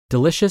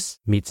Delicious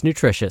meets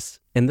nutritious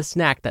in the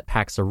snack that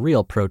packs a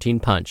real protein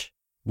punch.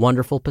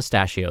 Wonderful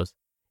Pistachios.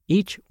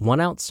 Each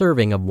 1-ounce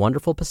serving of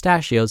Wonderful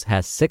Pistachios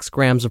has 6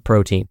 grams of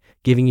protein,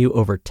 giving you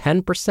over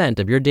 10%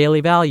 of your daily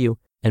value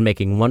and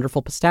making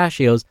Wonderful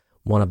Pistachios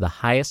one of the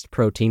highest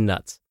protein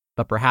nuts.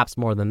 But perhaps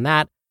more than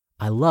that,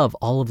 I love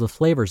all of the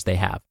flavors they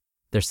have.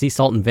 Their sea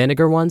salt and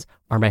vinegar ones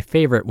are my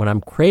favorite when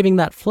I'm craving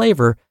that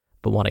flavor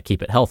but want to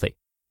keep it healthy.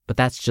 But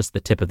that's just the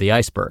tip of the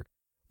iceberg.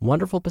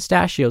 Wonderful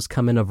Pistachios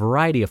come in a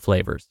variety of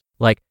flavors,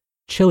 like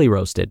chili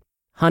roasted,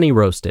 honey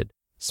roasted,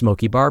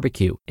 smoky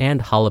barbecue,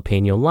 and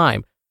jalapeno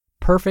lime,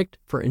 perfect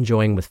for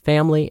enjoying with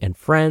family and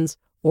friends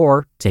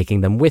or taking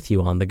them with you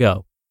on the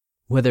go.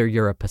 Whether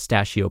you're a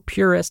pistachio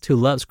purist who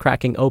loves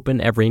cracking open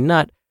every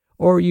nut,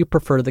 or you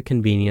prefer the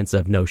convenience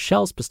of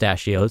no-shells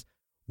pistachios,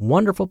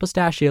 Wonderful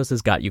Pistachios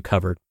has got you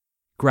covered.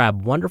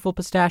 Grab Wonderful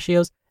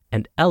Pistachios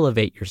and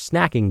elevate your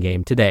snacking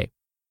game today.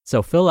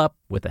 So fill up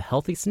with a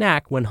healthy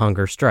snack when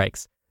hunger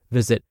strikes.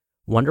 Visit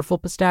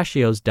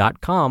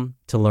wonderfulpistachios.com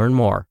to learn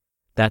more.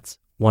 That's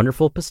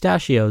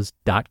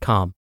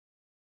wonderfulpistachios.com.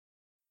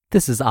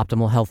 This is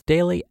Optimal Health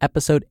Daily,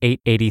 episode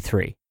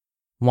 883.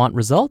 Want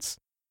results?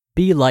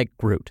 Be like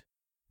Groot.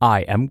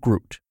 I am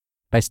Groot,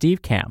 by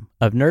Steve Kamb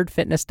of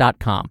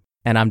nerdfitness.com,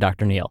 and I'm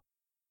Dr. Neal.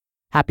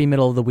 Happy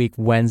middle of the week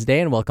Wednesday,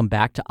 and welcome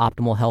back to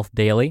Optimal Health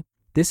Daily.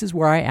 This is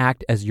where I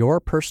act as your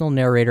personal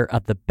narrator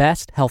of the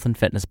best health and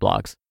fitness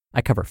blogs.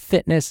 I cover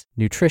fitness,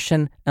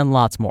 nutrition, and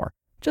lots more,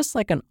 just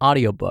like an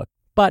audiobook,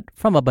 but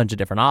from a bunch of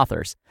different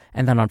authors.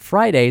 And then on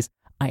Fridays,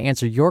 I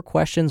answer your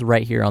questions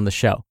right here on the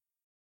show.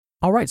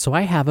 All right, so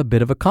I have a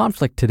bit of a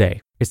conflict today.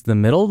 It's the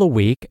middle of the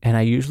week, and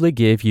I usually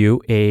give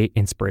you an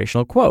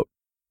inspirational quote.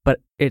 But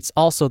it's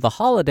also the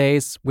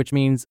holidays, which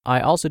means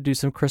I also do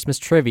some Christmas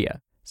trivia.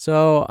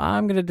 So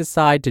I'm going to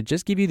decide to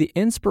just give you the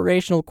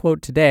inspirational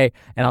quote today,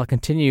 and I'll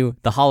continue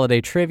the holiday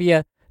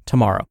trivia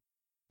tomorrow.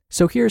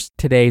 So here's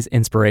today's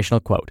inspirational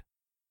quote.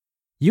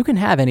 You can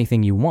have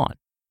anything you want,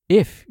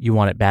 if you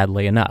want it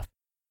badly enough.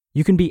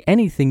 You can be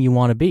anything you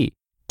want to be,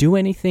 do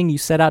anything you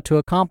set out to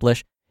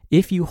accomplish,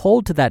 if you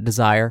hold to that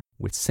desire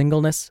with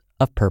singleness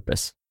of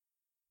purpose.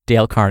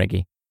 Dale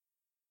Carnegie.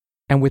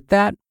 And with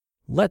that,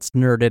 let's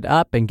nerd it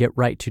up and get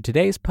right to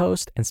today's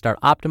post and start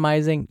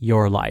optimizing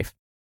your life.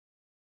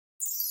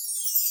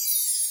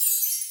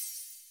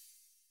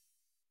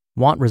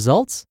 Want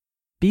results?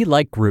 Be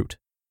like Groot.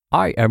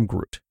 I am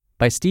Groot,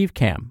 by Steve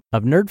Kamb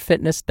of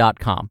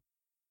nerdfitness.com.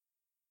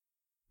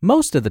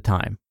 Most of the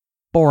time,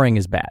 boring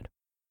is bad.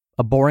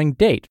 A boring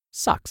date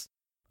sucks.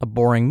 A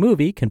boring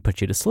movie can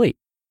put you to sleep.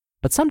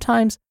 But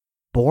sometimes,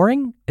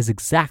 boring is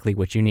exactly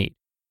what you need.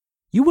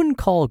 You wouldn't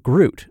call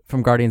Groot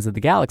from Guardians of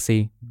the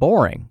Galaxy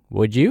boring,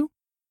 would you?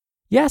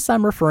 Yes,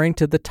 I'm referring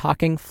to the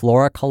talking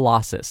Flora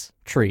Colossus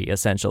tree,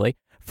 essentially,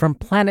 from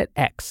Planet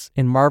X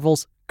in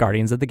Marvel's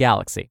Guardians of the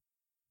Galaxy.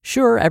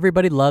 Sure,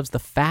 everybody loves the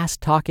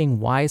fast-talking,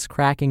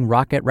 wisecracking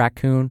Rocket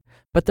Raccoon,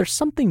 but there's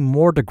something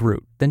more to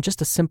Groot than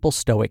just a simple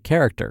stoic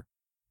character.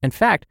 In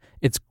fact,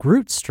 it's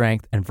Groot's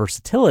strength and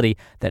versatility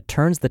that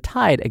turns the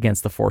tide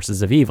against the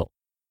forces of evil.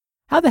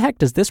 How the heck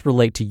does this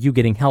relate to you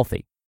getting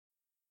healthy?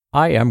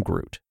 I am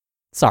Groot.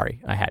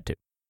 Sorry, I had to.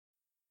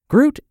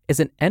 Groot is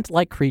an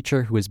ant-like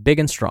creature who is big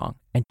and strong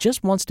and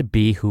just wants to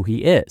be who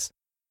he is.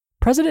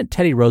 President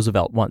Teddy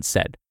Roosevelt once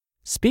said,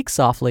 "Speak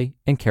softly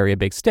and carry a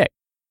big stick."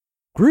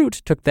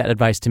 Groot took that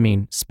advice to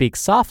mean speak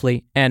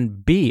softly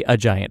and be a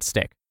giant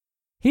stick.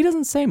 He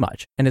doesn't say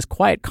much, and his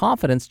quiet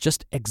confidence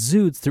just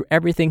exudes through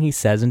everything he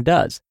says and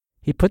does.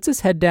 He puts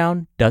his head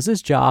down, does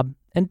his job,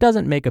 and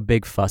doesn't make a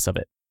big fuss of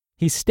it.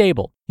 He's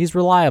stable, he's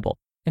reliable,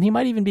 and he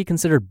might even be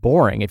considered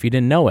boring if you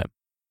didn't know him.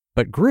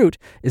 But Groot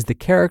is the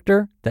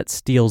character that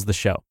steals the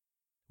show.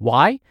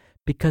 Why?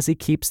 Because he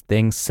keeps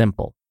things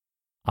simple.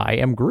 I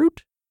am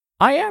Groot.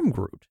 I am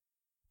Groot.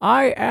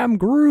 I am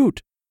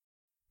Groot.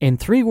 In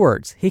 3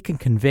 words, he can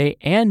convey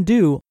and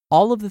do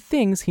all of the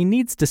things he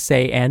needs to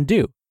say and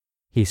do.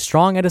 He's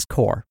strong at his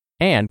core,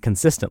 and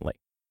consistently.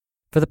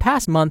 For the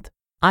past month,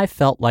 I've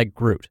felt like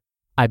Groot.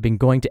 I've been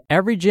going to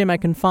every gym I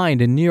can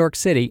find in New York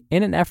City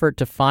in an effort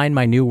to find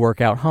my new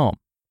workout home.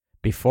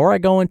 Before I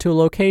go into a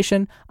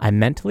location, I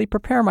mentally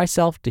prepare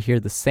myself to hear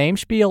the same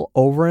spiel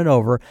over and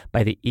over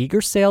by the eager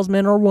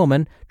salesman or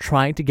woman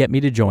trying to get me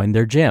to join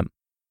their gym.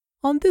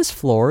 On this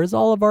floor is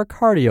all of our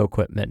cardio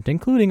equipment,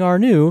 including our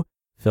new,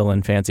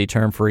 fill-in fancy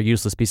term for a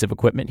useless piece of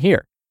equipment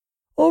here.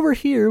 Over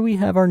here, we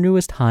have our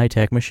newest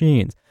high-tech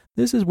machines.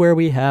 This is where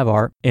we have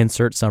our,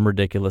 insert some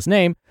ridiculous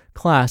name,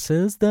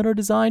 classes that are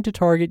designed to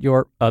target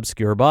your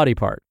obscure body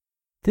part.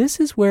 This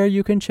is where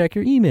you can check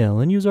your email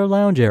and use our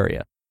lounge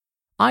area.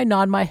 I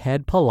nod my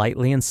head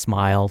politely and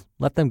smile,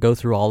 let them go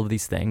through all of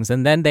these things,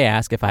 and then they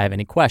ask if I have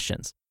any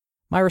questions.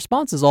 My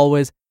response is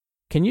always,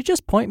 "Can you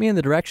just point me in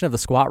the direction of the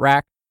squat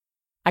rack?"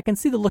 I can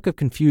see the look of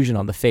confusion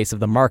on the face of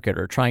the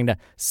marketer trying to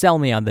sell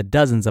me on the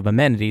dozens of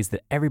amenities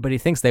that everybody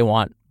thinks they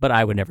want, but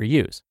I would never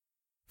use.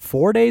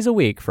 4 days a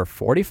week for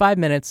 45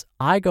 minutes,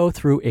 I go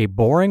through a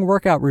boring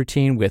workout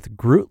routine with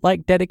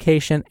Groot-like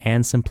dedication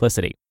and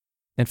simplicity.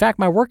 In fact,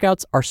 my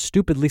workouts are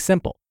stupidly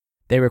simple.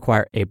 They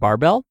require a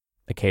barbell,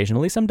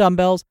 occasionally some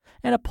dumbbells,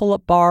 and a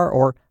pull-up bar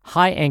or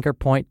high anchor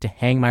point to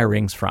hang my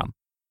rings from.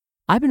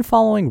 I've been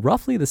following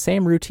roughly the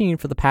same routine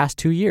for the past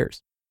 2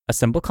 years. A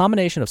simple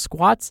combination of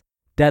squats,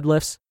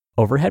 deadlifts,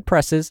 overhead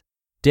presses,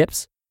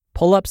 dips,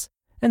 pull-ups,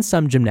 and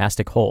some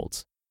gymnastic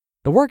holds.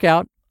 The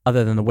workout,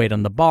 other than the weight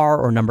on the bar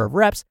or number of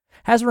reps,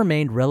 has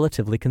remained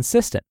relatively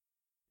consistent.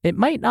 It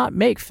might not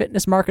make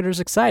fitness marketers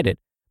excited,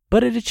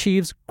 but it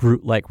achieves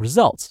Groot-like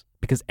results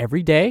because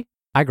every day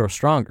I grow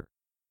stronger.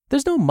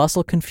 There's no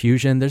muscle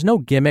confusion, there's no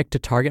gimmick to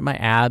target my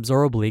abs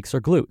or obliques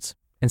or glutes.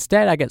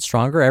 Instead, I get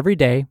stronger every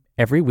day,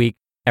 every week,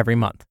 every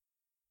month.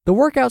 The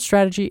workout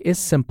strategy is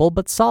simple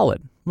but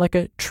solid, like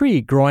a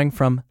tree growing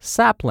from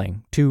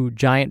sapling to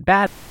giant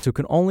badass who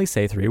can only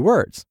say 3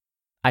 words.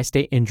 I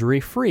stay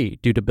injury-free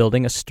due to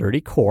building a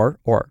sturdy core,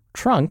 or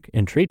trunk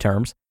in tree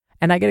terms,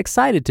 and I get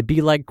excited to be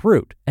like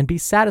Groot and be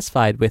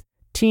satisfied with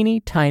teeny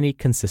tiny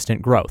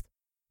consistent growth.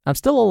 I'm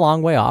still a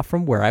long way off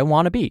from where I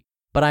want to be,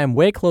 but I am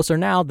way closer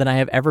now than I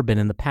have ever been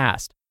in the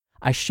past.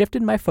 I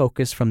shifted my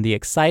focus from the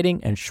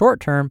exciting and short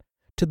term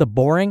to the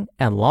boring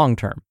and long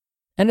term.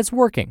 And it's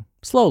working,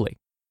 slowly.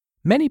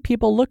 Many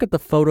people look at the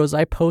photos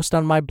I post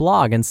on my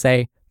blog and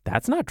say,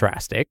 that's not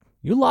drastic.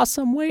 You lost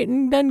some weight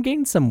and then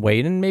gained some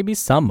weight and maybe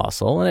some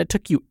muscle, and it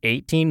took you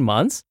 18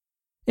 months?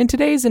 In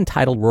today's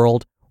entitled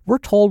world, we're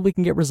told we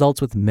can get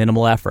results with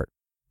minimal effort.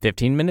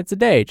 15 minutes a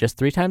day, just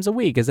 3 times a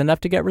week is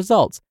enough to get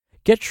results.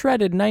 Get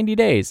shredded in 90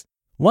 days.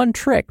 One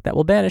trick that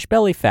will banish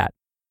belly fat.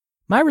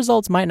 My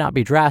results might not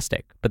be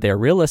drastic, but they are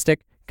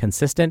realistic,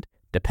 consistent,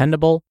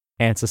 dependable,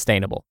 and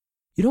sustainable.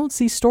 You don't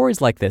see stories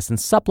like this in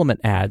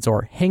supplement ads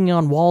or hanging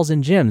on walls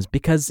in gyms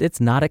because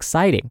it's not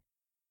exciting.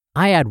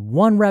 I add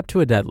 1 rep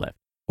to a deadlift,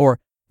 or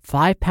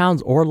 5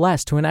 pounds or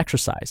less to an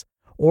exercise,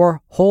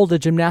 or hold a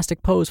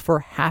gymnastic pose for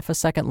half a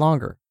second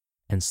longer,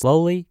 and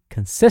slowly,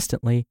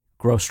 consistently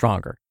grow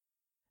stronger.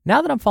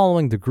 Now that I'm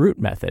following the Groot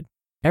method,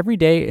 every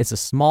day is a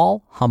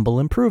small, humble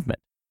improvement.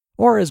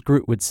 Or as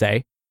Groot would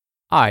say,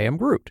 I am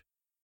Groot.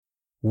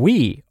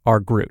 We are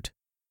Groot.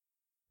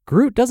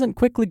 Groot doesn't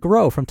quickly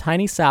grow from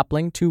tiny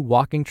sapling to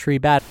walking tree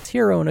badass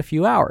hero in a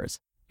few hours.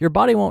 Your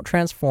body won't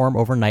transform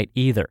overnight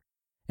either.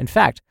 In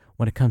fact,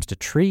 when it comes to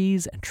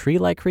trees and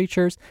tree-like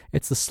creatures,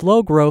 it's the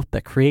slow growth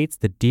that creates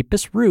the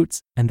deepest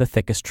roots and the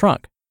thickest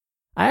trunk.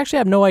 I actually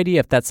have no idea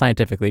if that's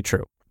scientifically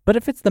true, but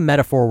if it's the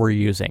metaphor we're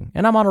using,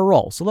 and I'm on a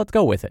roll, so let's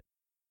go with it.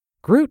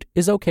 Groot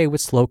is okay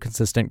with slow,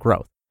 consistent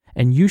growth,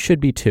 and you should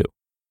be too.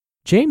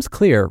 James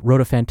Clear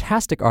wrote a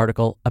fantastic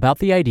article about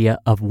the idea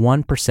of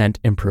 1%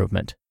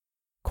 improvement.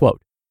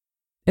 Quote,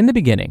 in the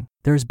beginning,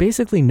 there is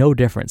basically no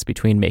difference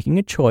between making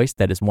a choice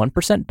that is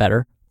 1%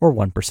 better or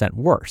 1%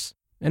 worse.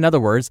 In other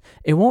words,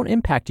 it won't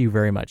impact you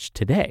very much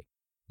today.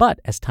 But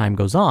as time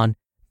goes on,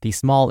 these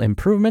small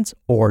improvements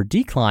or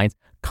declines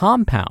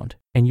compound,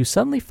 and you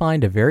suddenly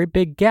find a very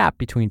big gap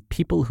between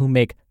people who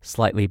make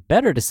slightly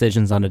better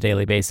decisions on a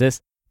daily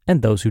basis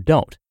and those who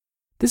don't.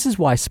 This is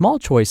why small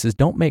choices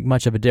don't make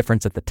much of a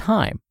difference at the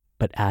time,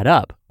 but add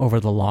up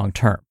over the long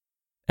term.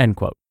 End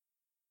quote.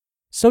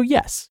 So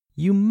yes,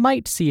 you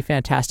might see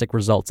fantastic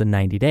results in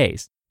 90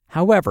 days.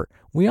 However,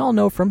 we all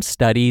know from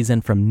studies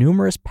and from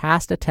numerous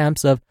past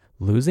attempts of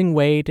losing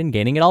weight and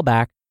gaining it all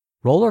back,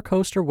 roller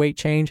coaster weight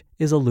change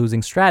is a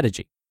losing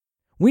strategy.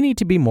 We need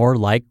to be more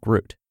like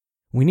Groot.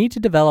 We need to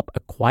develop a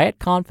quiet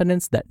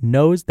confidence that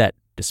knows that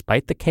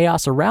despite the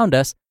chaos around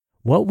us,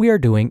 what we are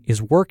doing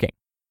is working.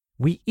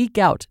 We eke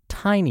out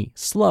tiny,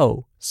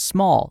 slow,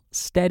 small,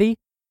 steady,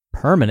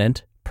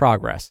 permanent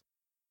progress.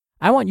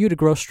 I want you to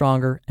grow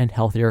stronger and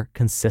healthier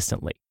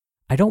consistently.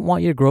 I don't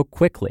want you to grow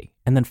quickly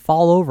and then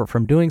fall over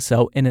from doing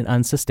so in an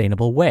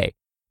unsustainable way.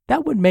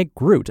 That would make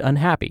Groot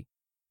unhappy.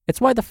 It's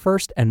why the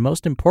first and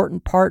most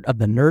important part of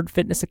the Nerd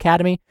Fitness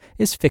Academy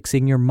is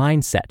fixing your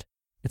mindset.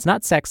 It's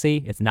not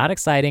sexy, it's not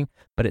exciting,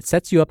 but it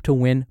sets you up to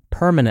win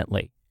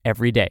permanently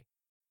every day.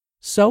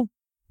 So,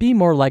 be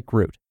more like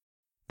Groot.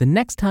 The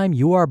next time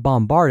you are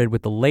bombarded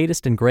with the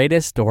latest and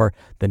greatest or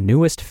the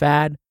newest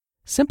fad,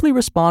 simply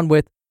respond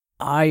with,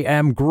 I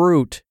am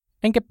Groot,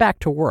 and get back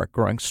to work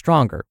growing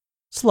stronger,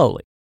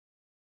 slowly.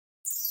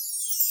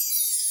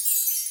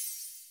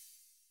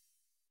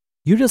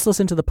 You just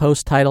listened to the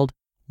post titled,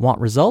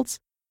 Want Results?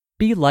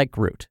 Be Like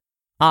Groot.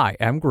 I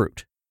am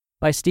Groot,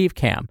 by Steve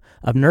Kamb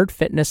of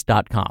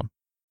nerdfitness.com.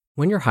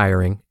 When you're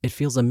hiring, it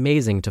feels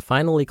amazing to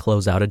finally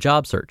close out a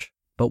job search.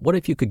 But what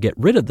if you could get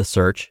rid of the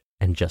search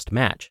and just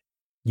match?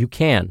 You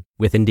can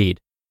with Indeed.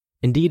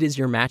 Indeed is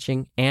your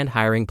matching and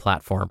hiring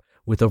platform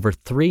with over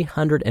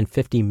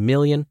 350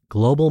 million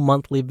global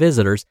monthly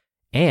visitors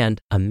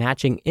and a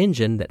matching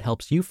engine that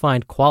helps you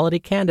find quality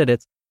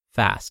candidates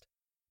fast.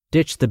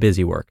 Ditch the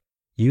busy work.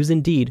 Use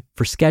Indeed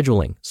for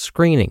scheduling,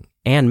 screening,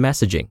 and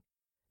messaging.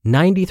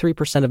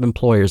 93% of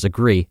employers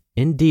agree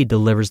Indeed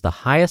delivers the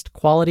highest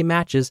quality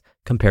matches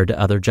compared to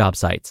other job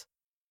sites.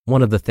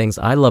 One of the things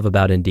I love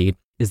about Indeed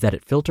is that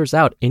it filters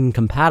out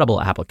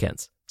incompatible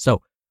applicants.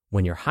 So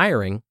when you're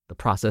hiring, the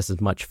process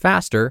is much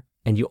faster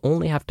and you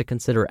only have to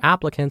consider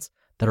applicants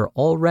that are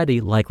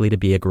already likely to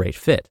be a great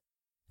fit.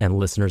 And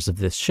listeners of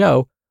this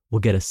show will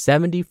get a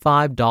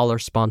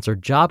 $75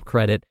 sponsored job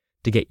credit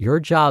to get your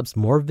jobs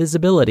more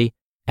visibility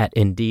at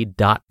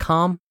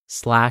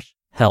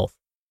Indeed.com/health.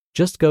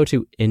 Just go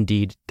to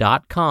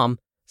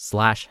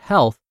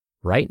Indeed.com/health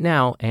right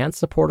now and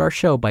support our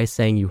show by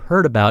saying you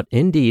heard about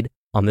Indeed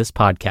on this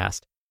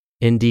podcast.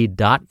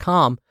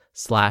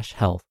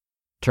 Indeed.com/health.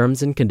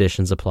 Terms and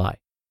conditions apply.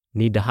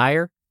 Need to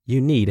hire? You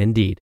need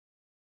Indeed.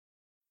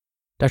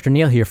 Dr.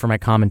 Neil here for my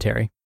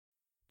commentary.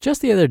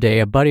 Just the other day,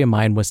 a buddy of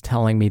mine was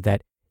telling me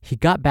that he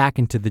got back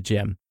into the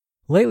gym.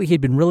 Lately,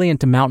 he'd been really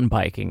into mountain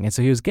biking, and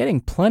so he was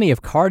getting plenty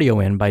of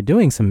cardio in by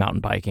doing some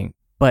mountain biking,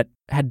 but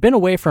had been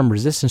away from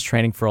resistance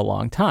training for a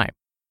long time.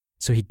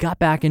 So he got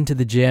back into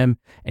the gym,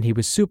 and he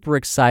was super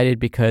excited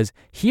because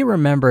he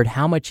remembered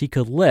how much he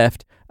could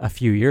lift a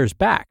few years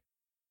back.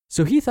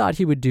 So he thought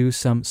he would do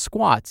some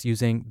squats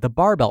using the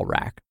barbell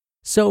rack.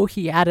 So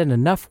he added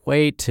enough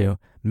weight to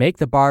make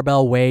the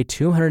barbell weigh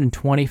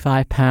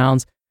 225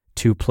 pounds,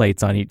 2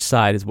 plates on each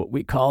side is what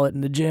we call it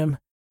in the gym,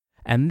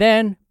 and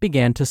then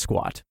began to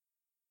squat.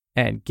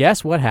 And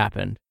guess what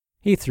happened?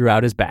 He threw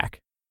out his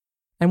back.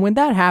 And when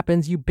that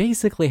happens, you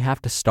basically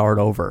have to start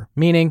over,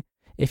 meaning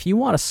if you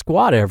want to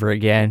squat ever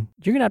again,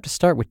 you're going to have to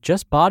start with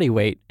just body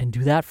weight and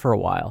do that for a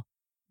while.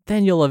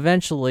 Then you'll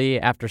eventually,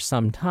 after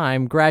some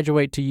time,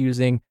 graduate to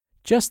using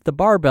just the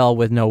barbell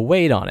with no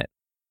weight on it.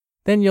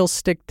 Then you'll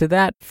stick to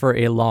that for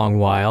a long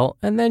while,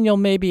 and then you'll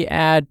maybe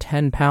add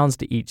 10 pounds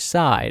to each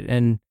side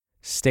and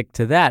stick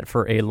to that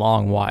for a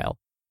long while.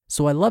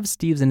 So I love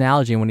Steve's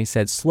analogy when he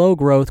said slow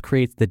growth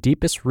creates the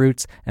deepest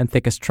roots and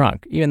thickest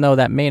trunk, even though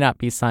that may not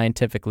be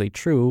scientifically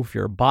true. If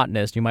you're a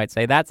botanist, you might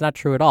say that's not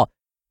true at all.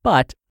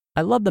 But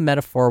I love the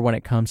metaphor when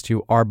it comes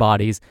to our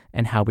bodies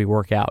and how we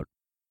work out.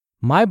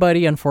 My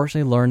buddy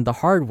unfortunately learned the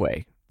hard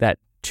way that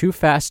too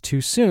fast,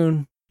 too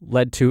soon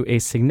led to a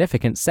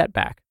significant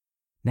setback.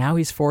 Now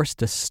he's forced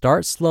to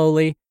start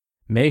slowly,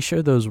 make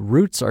sure those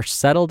roots are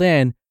settled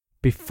in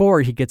before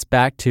he gets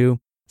back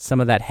to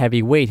some of that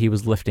heavy weight he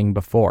was lifting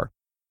before.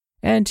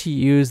 And to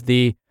use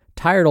the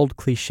tired old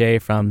cliche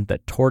from the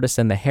tortoise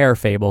and the hare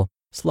fable,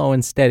 slow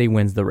and steady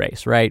wins the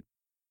race, right?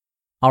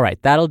 All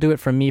right, that'll do it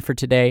from me for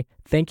today.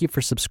 Thank you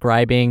for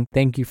subscribing.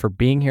 Thank you for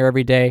being here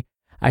every day.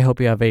 I hope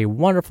you have a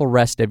wonderful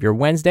rest of your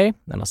Wednesday,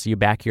 and I'll see you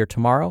back here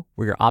tomorrow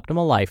where your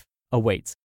optimal life awaits.